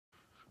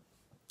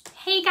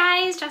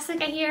guys,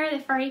 Jessica here, the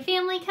Furry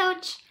Family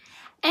Coach.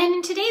 And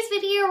in today's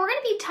video, we're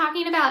going to be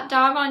talking about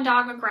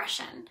dog-on-dog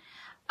aggression.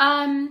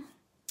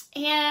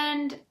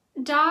 And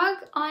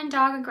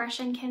dog-on-dog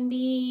aggression can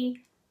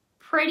be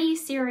pretty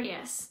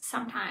serious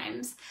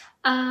sometimes.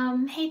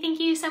 Hey,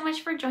 thank you so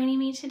much for joining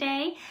me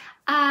today.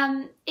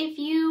 If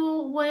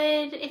you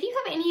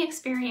have any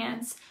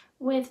experience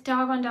with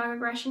dog-on-dog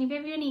aggression, if you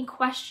have any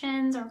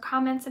questions or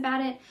comments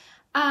about it,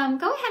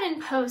 go ahead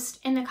and post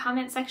in the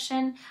comment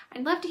section.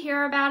 I'd love to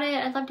hear about it.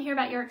 I'd love to hear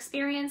about your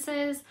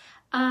experiences,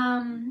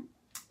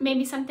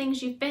 maybe some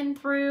things you've been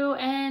through,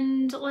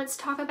 and let's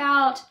talk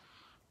about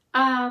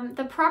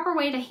the proper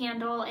way to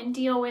handle and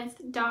deal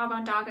with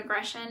dog-on-dog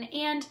aggression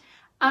and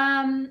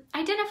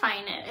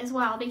identifying it as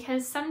well,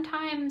 because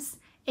sometimes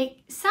it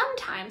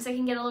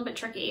can get a little bit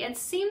tricky. It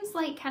seems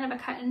like kind of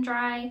a cut and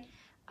dry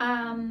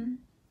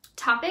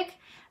topic,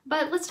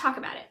 but let's talk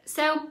about it.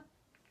 So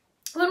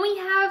when we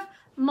have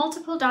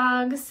multiple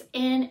dogs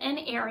in an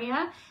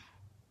area,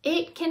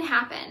 it can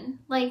happen.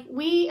 Like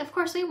of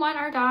course we want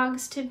our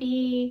dogs to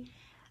be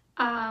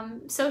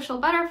social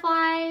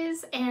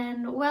butterflies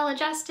and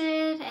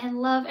well-adjusted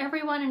and love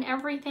everyone and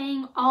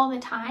everything all the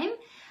time.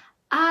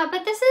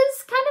 But this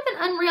is kind of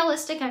an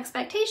unrealistic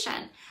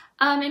expectation.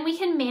 And we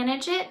can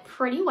manage it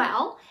pretty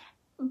well,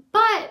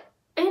 but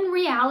in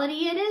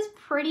reality it is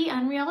pretty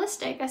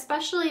unrealistic,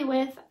 especially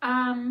with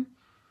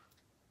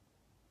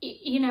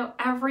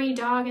every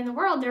dog in the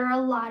world. There are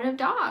a lot of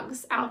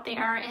dogs out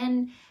there,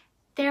 and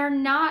they're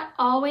not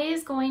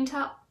always going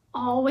to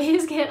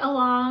get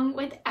along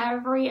with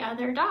every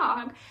other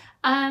dog.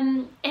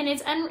 And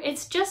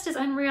it's just as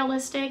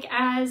unrealistic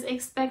as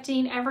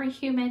expecting every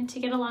human to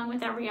get along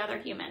with every other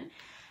human.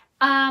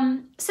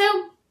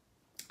 So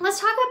let's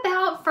talk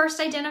about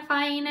first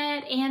identifying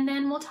it, and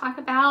then we'll talk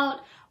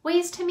about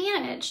ways to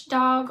manage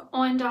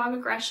dog-on-dog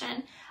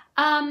aggression.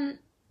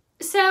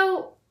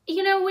 So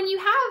when you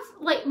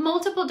have like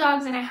multiple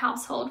dogs in a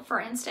household, for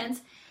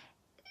instance,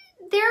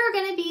 there are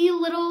going to be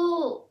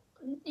little,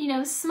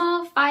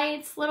 small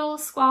fights, little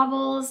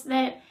squabbles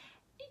that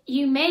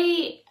you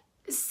may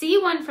see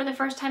one for the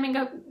first time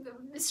and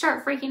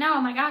start freaking out.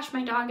 Oh my gosh,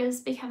 my dog is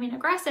becoming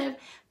aggressive.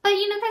 But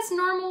that's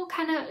normal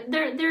kind of,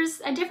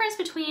 there's a difference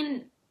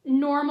between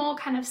normal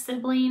kind of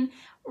sibling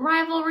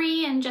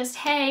rivalry and just,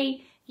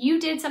 hey, you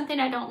did something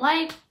I don't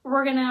like,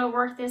 we're going to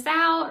work this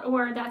out,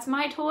 or that's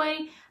my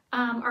toy.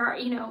 Or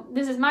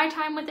this is my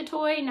time with the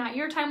toy, not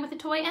your time with the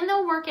toy, and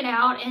they'll work it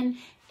out, and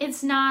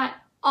it's not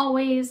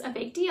always a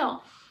big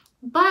deal.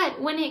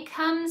 But when it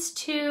comes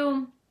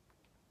to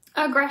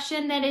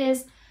aggression that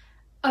is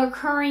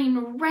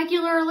occurring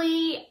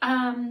regularly,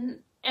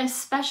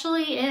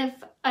 especially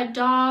if a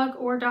dog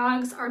or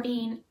dogs are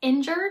being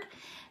injured,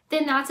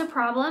 then that's a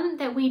problem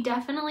that we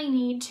definitely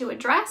need to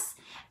address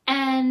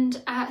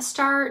and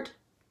start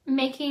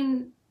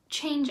making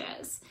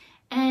changes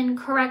and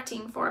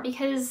correcting for,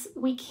 because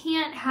we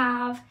can't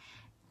have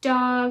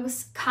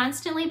dogs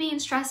constantly being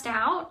stressed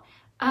out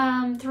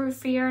through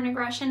fear and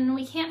aggression.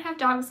 We can't have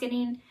dogs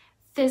getting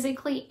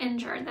physically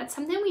injured. That's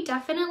something we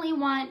definitely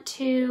want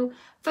to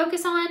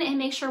focus on and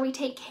make sure we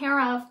take care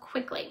of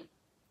quickly.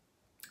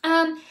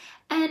 And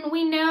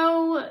we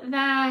know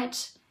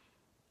that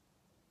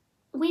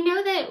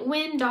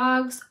when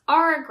dogs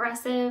are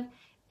aggressive,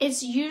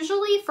 it's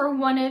usually for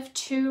one of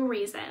two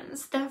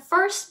reasons. The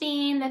first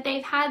being that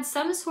they've had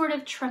some sort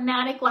of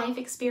traumatic life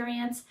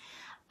experience.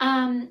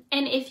 And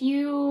if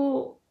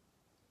you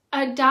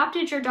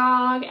adopted your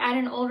dog at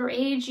an older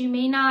age, you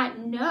may not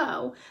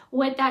know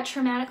what that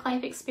traumatic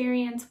life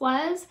experience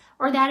was,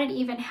 or that it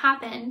even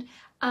happened.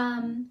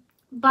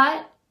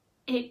 But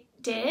it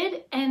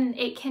did, and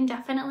it can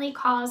definitely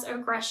cause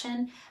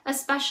aggression,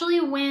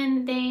 especially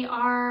when they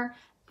are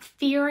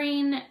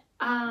fearing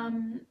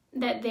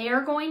that they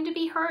are going to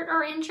be hurt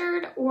or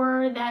injured,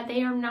 or that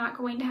they are not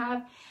going to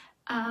have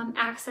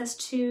access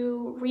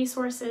to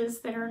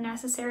resources that are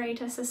necessary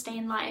to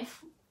sustain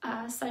life,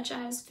 such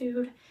as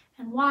food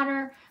and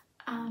water,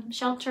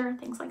 shelter,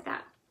 things like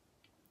that.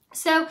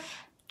 So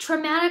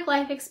traumatic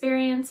life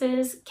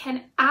experiences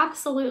can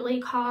absolutely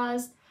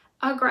cause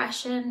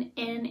aggression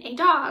in a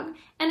dog.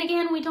 And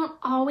again, we don't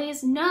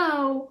always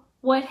know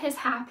what has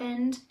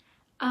happened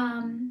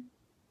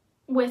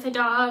with a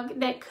dog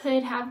that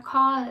could have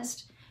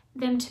caused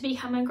them to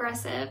become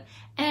aggressive.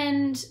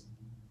 And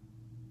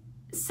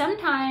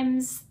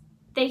sometimes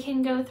they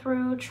can go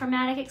through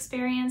traumatic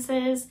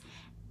experiences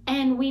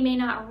and we may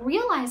not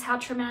realize how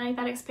traumatic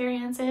that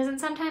experience is.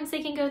 And sometimes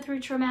they can go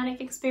through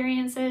traumatic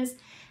experiences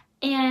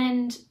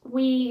and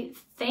we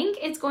think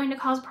it's going to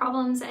cause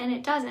problems and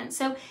it doesn't.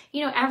 So,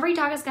 every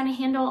dog is going to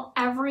handle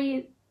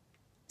every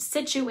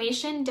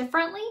situation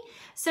differently.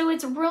 So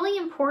it's really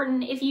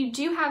important, if you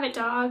do have a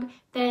dog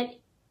that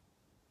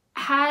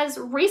has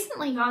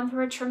recently gone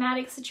through a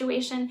traumatic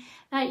situation,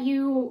 that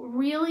you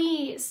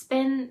really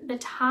spend the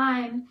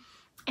time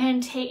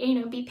and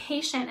be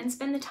patient and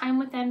spend the time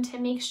with them to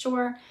make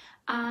sure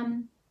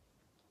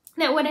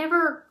that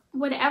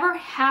whatever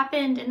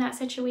happened in that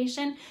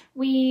situation,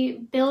 we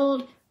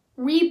build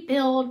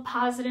rebuild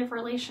positive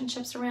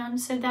relationships around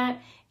so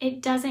that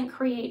it doesn't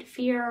create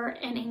fear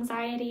and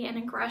anxiety and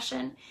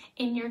aggression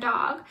in your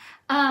dog.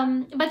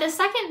 But the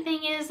second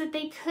thing is that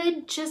they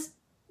could just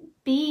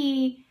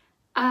be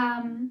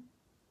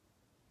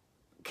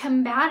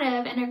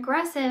combative and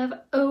aggressive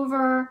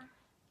over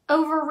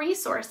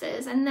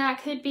resources, and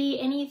that could be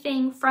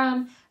anything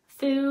from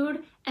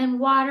food and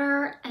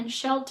water and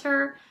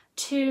shelter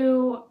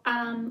to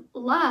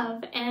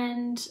love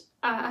and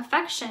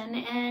affection,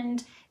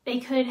 and they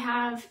could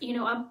have, you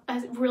know,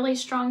 a really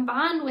strong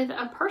bond with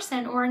a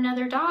person or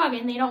another dog,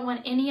 and they don't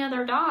want any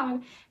other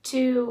dog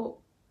to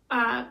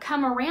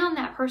come around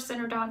that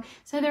person or dog.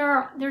 So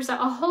there's a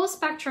whole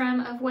spectrum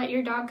of what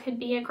your dog could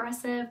be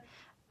aggressive,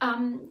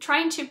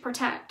 trying to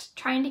protect,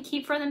 trying to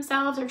keep for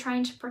themselves, or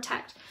trying to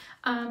protect,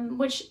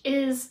 which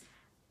is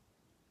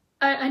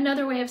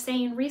another way of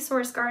saying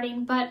resource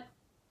guarding, but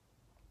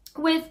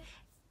with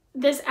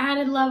this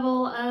added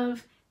level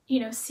of, you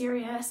know,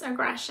 serious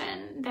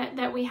aggression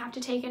that we have to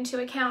take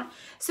into account.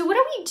 So what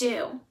do we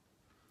do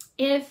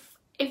if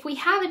we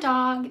have a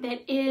dog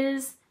that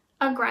is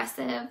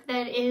aggressive,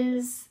 that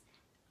is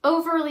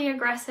overly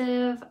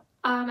aggressive,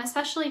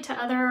 especially to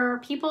other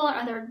people or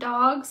other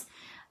dogs?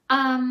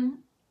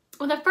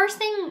 Well, the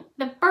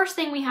first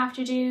thing we have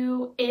to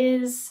do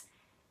is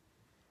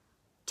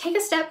take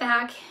a step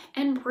back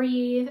and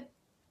breathe,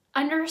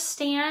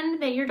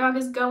 understand that your dog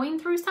is going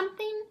through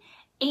something,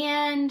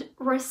 and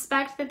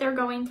respect that they're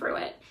going through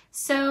it.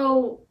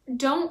 So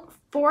don't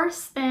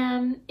force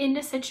them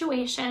into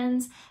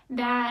situations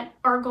that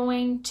are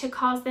going to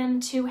cause them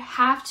to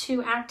have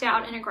to act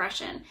out in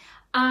aggression.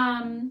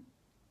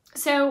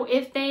 So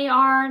if they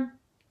are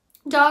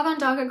dog on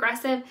dog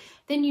aggressive,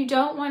 then you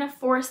don't want to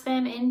force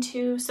them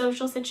into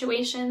social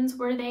situations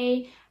where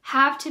they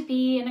have to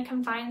be in a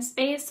confined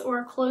space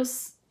or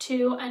close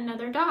to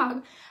another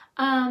dog.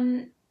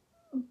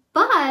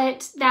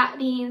 But that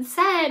being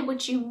said,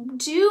 what you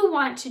do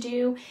want to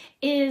do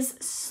is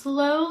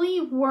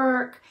slowly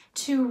work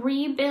to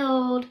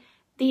rebuild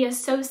the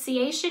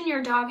association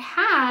your dog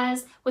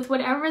has with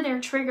whatever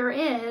their trigger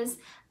is,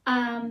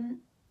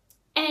 and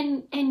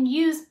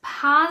use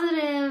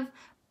positive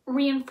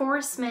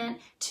reinforcement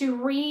to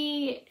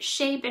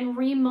reshape and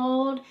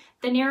remold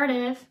the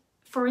narrative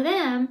for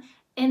them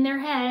in their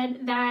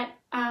head that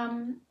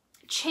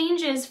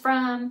changes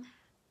from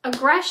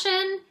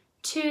aggression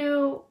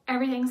to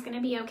everything's going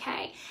to be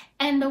okay.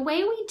 And the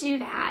way we do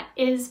that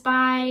is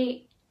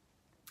by,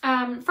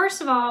 first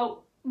of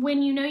all,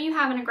 when you know you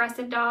have an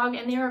aggressive dog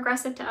and they're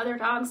aggressive to other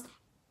dogs,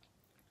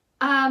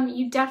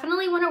 you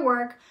definitely want to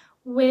work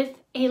with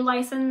a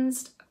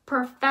licensed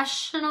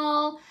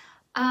professional.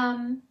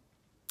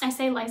 I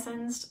say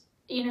licensed,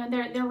 you know,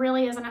 there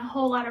really isn't a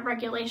whole lot of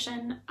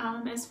regulation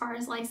as far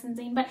as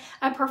licensing, but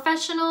a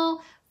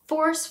professional,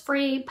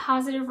 force-free,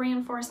 positive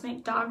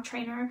reinforcement dog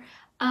trainer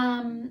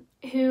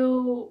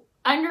who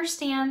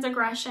understands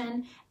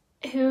aggression,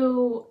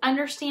 who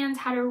understands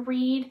how to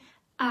read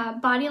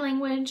body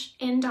language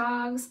in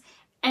dogs,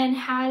 and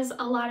has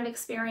a lot of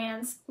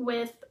experience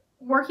with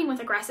working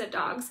with aggressive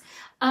dogs.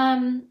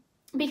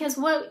 Because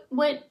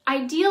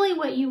ideally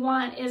what you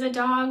want is a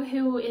dog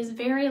who is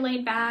very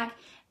laid back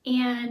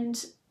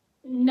and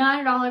not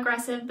at all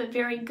aggressive, but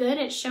very good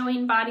at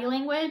showing body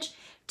language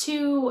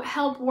to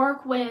help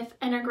work with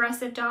an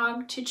aggressive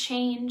dog to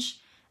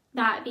change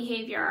that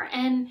behavior.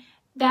 And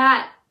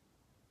that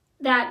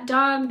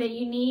dog that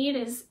you need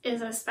is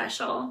a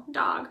special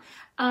dog.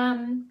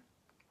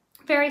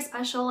 Very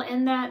special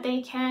in that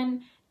they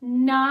can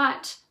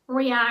not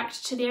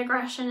react to the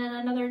aggression in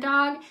another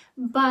dog,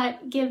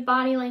 but give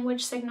body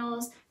language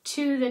signals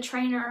to the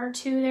trainer,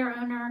 to their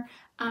owner,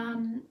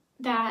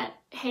 that,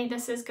 hey,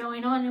 this is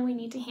going on and we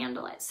need to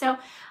handle it. So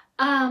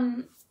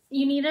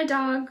you need a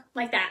dog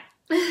like that.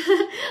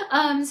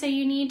 So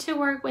you need to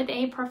work with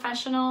a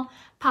professional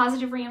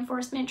positive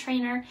reinforcement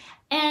trainer,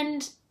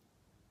 and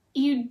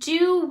you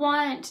do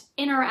want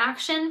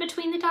interaction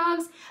between the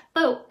dogs,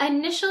 but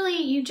initially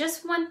you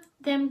just want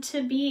them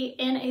to be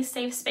in a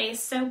safe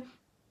space. So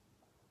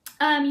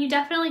you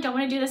definitely don't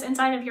want to do this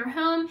inside of your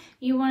home.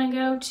 You want to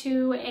go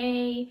to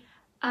a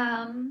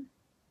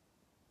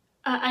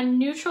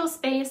neutral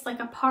space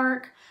like a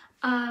park,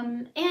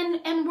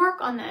 and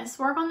work on this.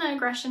 Work on the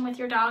aggression with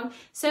your dog.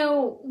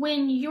 So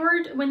when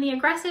the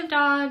aggressive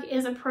dog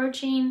is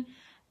approaching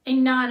a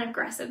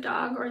non-aggressive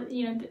dog, or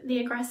you know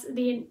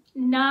the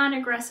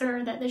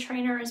non-aggressor that the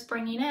trainer is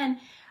bringing in,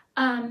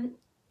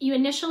 you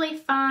initially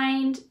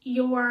find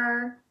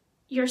your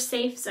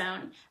safe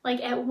zone.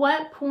 Like at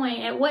what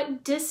point, at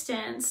what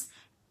distance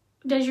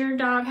does your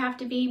dog have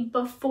to be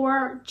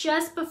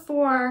just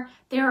before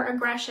their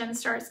aggression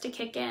starts to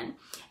kick in?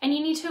 And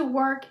you need to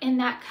work in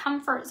that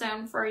comfort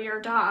zone for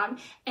your dog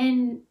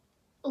and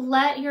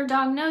let your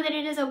dog know that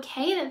it is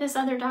okay that this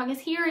other dog is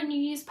here, and you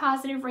use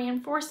positive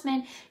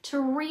reinforcement to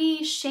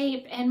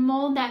reshape and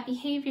mold that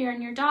behavior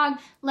in your dog,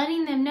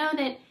 letting them know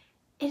that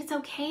it's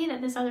okay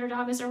that this other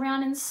dog is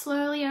around. And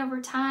slowly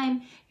over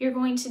time, you're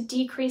going to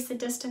decrease the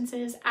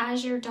distances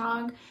as your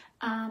dog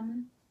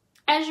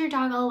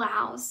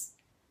allows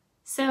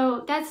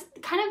So that's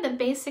kind of the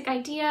basic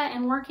idea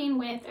in working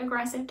with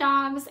aggressive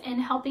dogs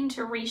and helping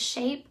to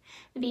reshape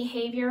the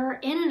behavior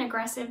in an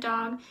aggressive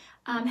dog,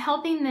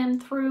 helping them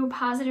through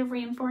positive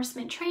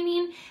reinforcement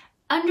training,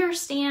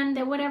 understand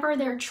that whatever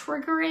their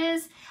trigger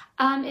is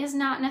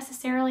not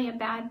necessarily a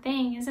bad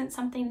thing, isn't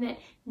something that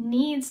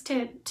needs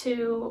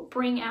to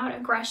bring out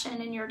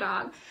aggression in your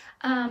dog.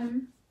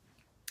 And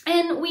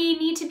we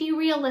need to be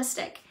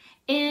realistic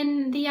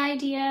in the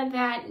idea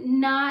that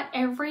not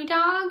every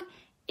dog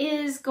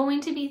is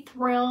going to be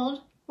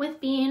thrilled with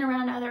being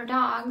around other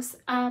dogs.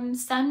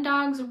 Some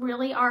dogs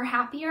really are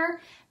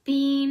happier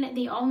being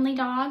the only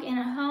dog in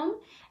a home,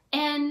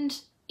 and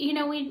you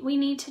know, we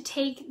need to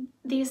take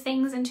these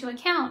things into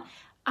account.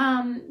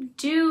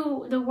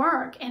 Do the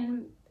work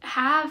and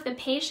have the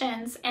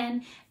patience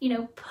and, you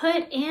know,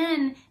 put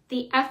in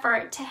the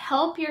effort to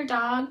help your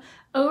dog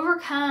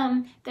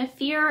overcome the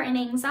fear and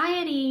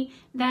anxiety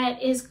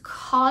that is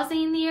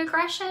causing the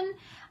aggression,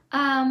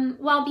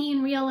 while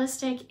being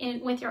realistic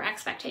with your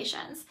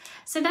expectations.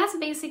 So that's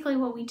basically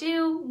what we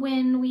do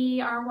when we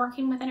are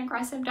working with an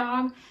aggressive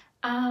dog.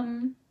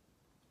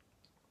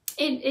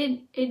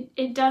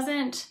 It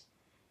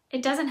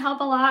doesn't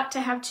help a lot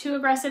to have two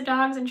aggressive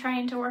dogs and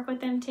trying to work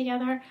with them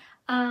together.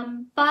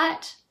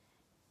 But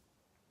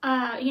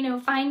you know,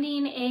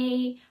 finding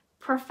a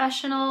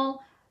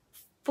professional,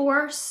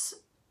 force-free,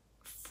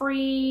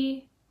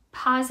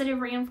 positive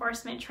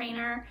reinforcement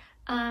trainer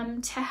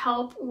to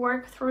help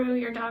work through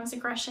your dog's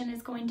aggression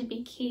is going to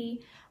be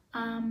key.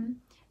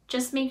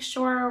 Just make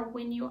sure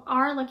when you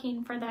are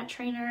looking for that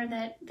trainer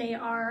that they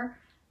are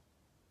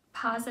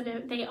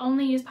positive, they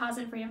only use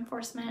positive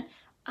reinforcement,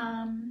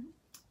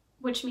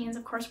 which means,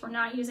 of course, we're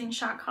not using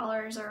shock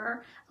collars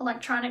or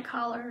electronic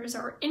collars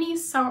or any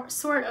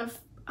sort of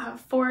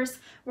force.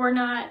 We're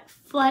not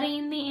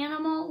flooding the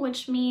animal,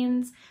 which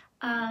means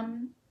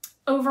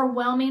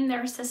overwhelming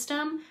their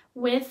system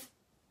with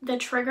the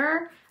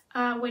trigger,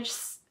 which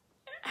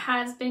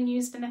has been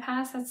used in the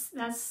past.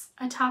 That's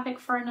a topic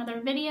for another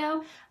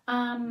video.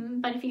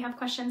 But if you have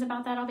questions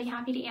about that, I'll be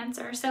happy to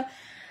answer. So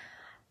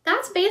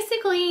that's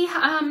basically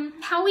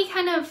how we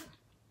kind of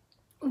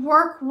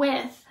work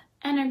with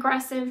an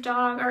aggressive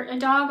dog or a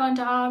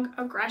dog-on-dog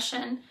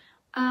aggression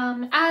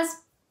as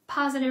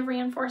positive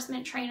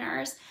reinforcement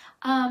trainers.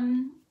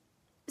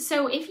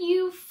 So if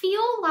you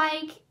feel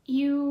like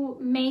you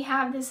may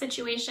have this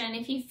situation,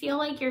 if you feel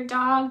like your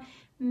dog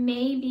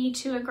may be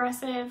too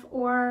aggressive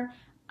or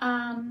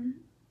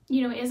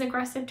you know, is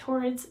aggressive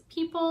towards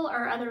people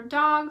or other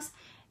dogs,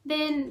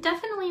 then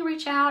definitely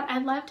reach out.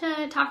 I'd love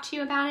to talk to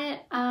you about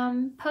it.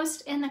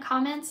 Post in the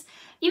comments.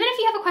 Even if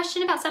you have a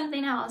question about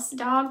something else,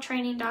 dog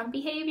training, dog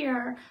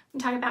behavior, we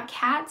can talk about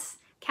cats,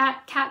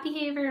 cat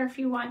behavior if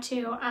you want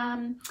to,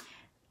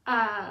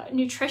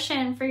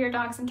 nutrition for your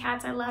dogs and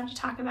cats. I love to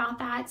talk about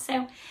that. So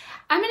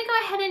I'm going to go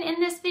ahead and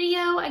end this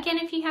video. Again,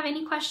 if you have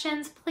any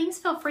questions, please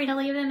feel free to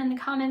leave them in the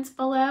comments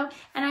below,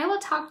 and I will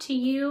talk to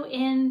you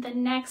in the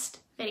next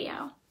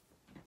video.